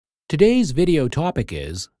Today's video topic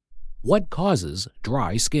is, what causes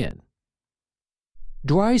dry skin?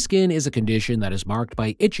 Dry skin is a condition that is marked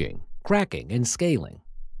by itching, cracking, and scaling.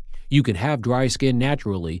 You can have dry skin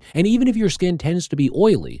naturally, and even if your skin tends to be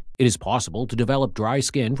oily, it is possible to develop dry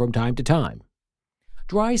skin from time to time.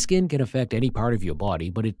 Dry skin can affect any part of your body,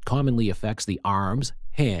 but it commonly affects the arms,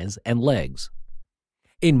 hands, and legs.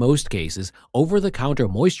 In most cases, over-the-counter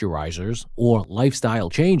moisturizers or lifestyle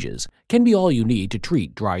changes can be all you need to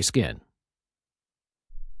treat dry skin.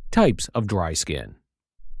 Types of dry skin.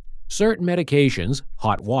 Certain medications,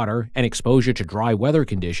 hot water, and exposure to dry weather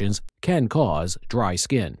conditions can cause dry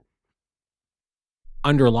skin.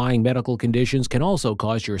 Underlying medical conditions can also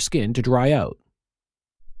cause your skin to dry out.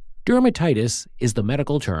 Dermatitis is the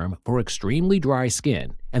medical term for extremely dry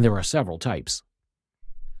skin, and there are several types.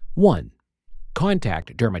 1.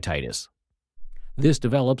 Contact dermatitis. This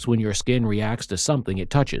develops when your skin reacts to something it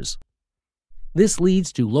touches. This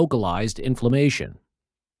leads to localized inflammation.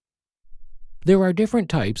 There are different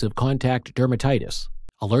types of contact dermatitis.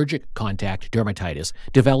 Allergic contact dermatitis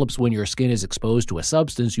develops when your skin is exposed to a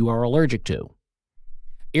substance you are allergic to.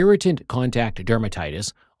 Irritant contact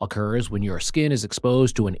dermatitis occurs when your skin is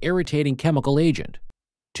exposed to an irritating chemical agent.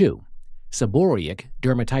 2. Seborrheic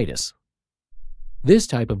dermatitis. This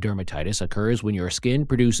type of dermatitis occurs when your skin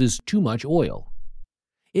produces too much oil.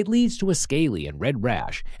 It leads to a scaly and red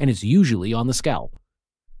rash and is usually on the scalp.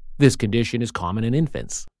 This condition is common in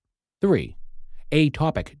infants. 3.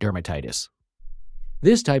 Atopic dermatitis.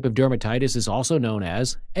 This type of dermatitis is also known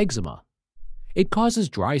as eczema. It causes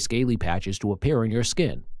dry, scaly patches to appear on your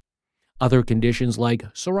skin. Other conditions like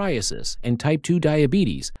psoriasis and type 2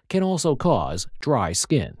 diabetes can also cause dry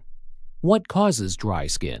skin. What causes dry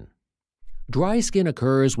skin? Dry skin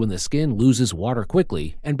occurs when the skin loses water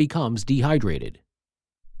quickly and becomes dehydrated.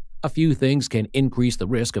 A few things can increase the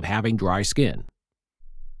risk of having dry skin.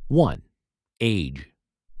 1. Age.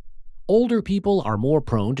 Older people are more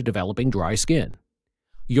prone to developing dry skin.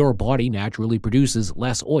 Your body naturally produces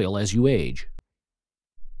less oil as you age.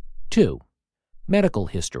 2. Medical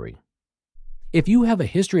history. If you have a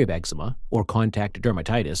history of eczema or contact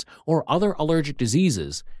dermatitis or other allergic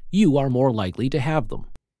diseases, you are more likely to have them.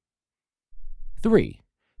 3.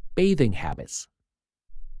 Bathing habits.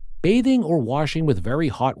 Bathing or washing with very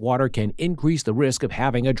hot water can increase the risk of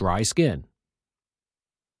having a dry skin.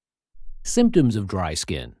 Symptoms of dry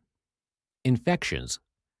skin: infections,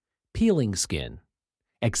 peeling skin,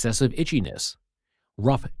 excessive itchiness,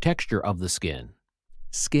 rough texture of the skin,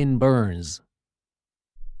 skin burns.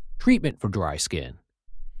 Treatment for dry skin.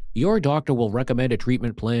 Your doctor will recommend a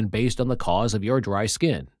treatment plan based on the cause of your dry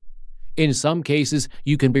skin. In some cases,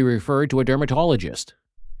 you can be referred to a dermatologist.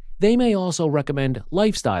 They may also recommend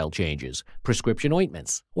lifestyle changes, prescription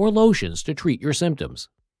ointments, or lotions to treat your symptoms.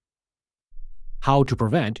 How to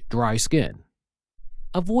prevent dry skin.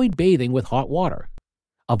 Avoid bathing with hot water.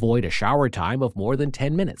 Avoid a shower time of more than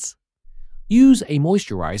 10 minutes. Use a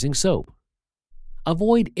moisturizing soap.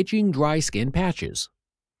 Avoid itching dry skin patches.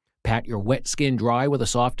 Pat your wet skin dry with a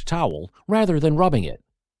soft towel rather than rubbing it.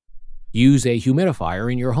 Use a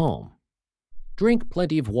humidifier in your home. Drink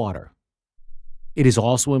plenty of water. It is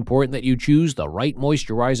also important that you choose the right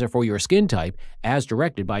moisturizer for your skin type as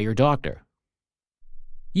directed by your doctor.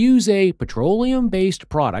 Use a petroleum-based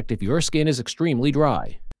product if your skin is extremely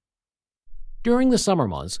dry. During the summer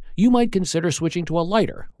months, you might consider switching to a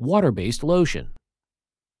lighter, water-based lotion.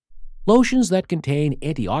 Lotions that contain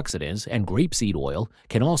antioxidants and grapeseed oil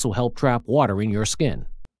can also help trap water in your skin.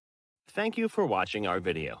 Thank you for watching our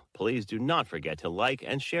video. Please do not forget to like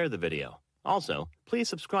and share the video. Also, please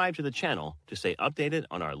subscribe to the channel to stay updated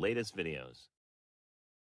on our latest videos.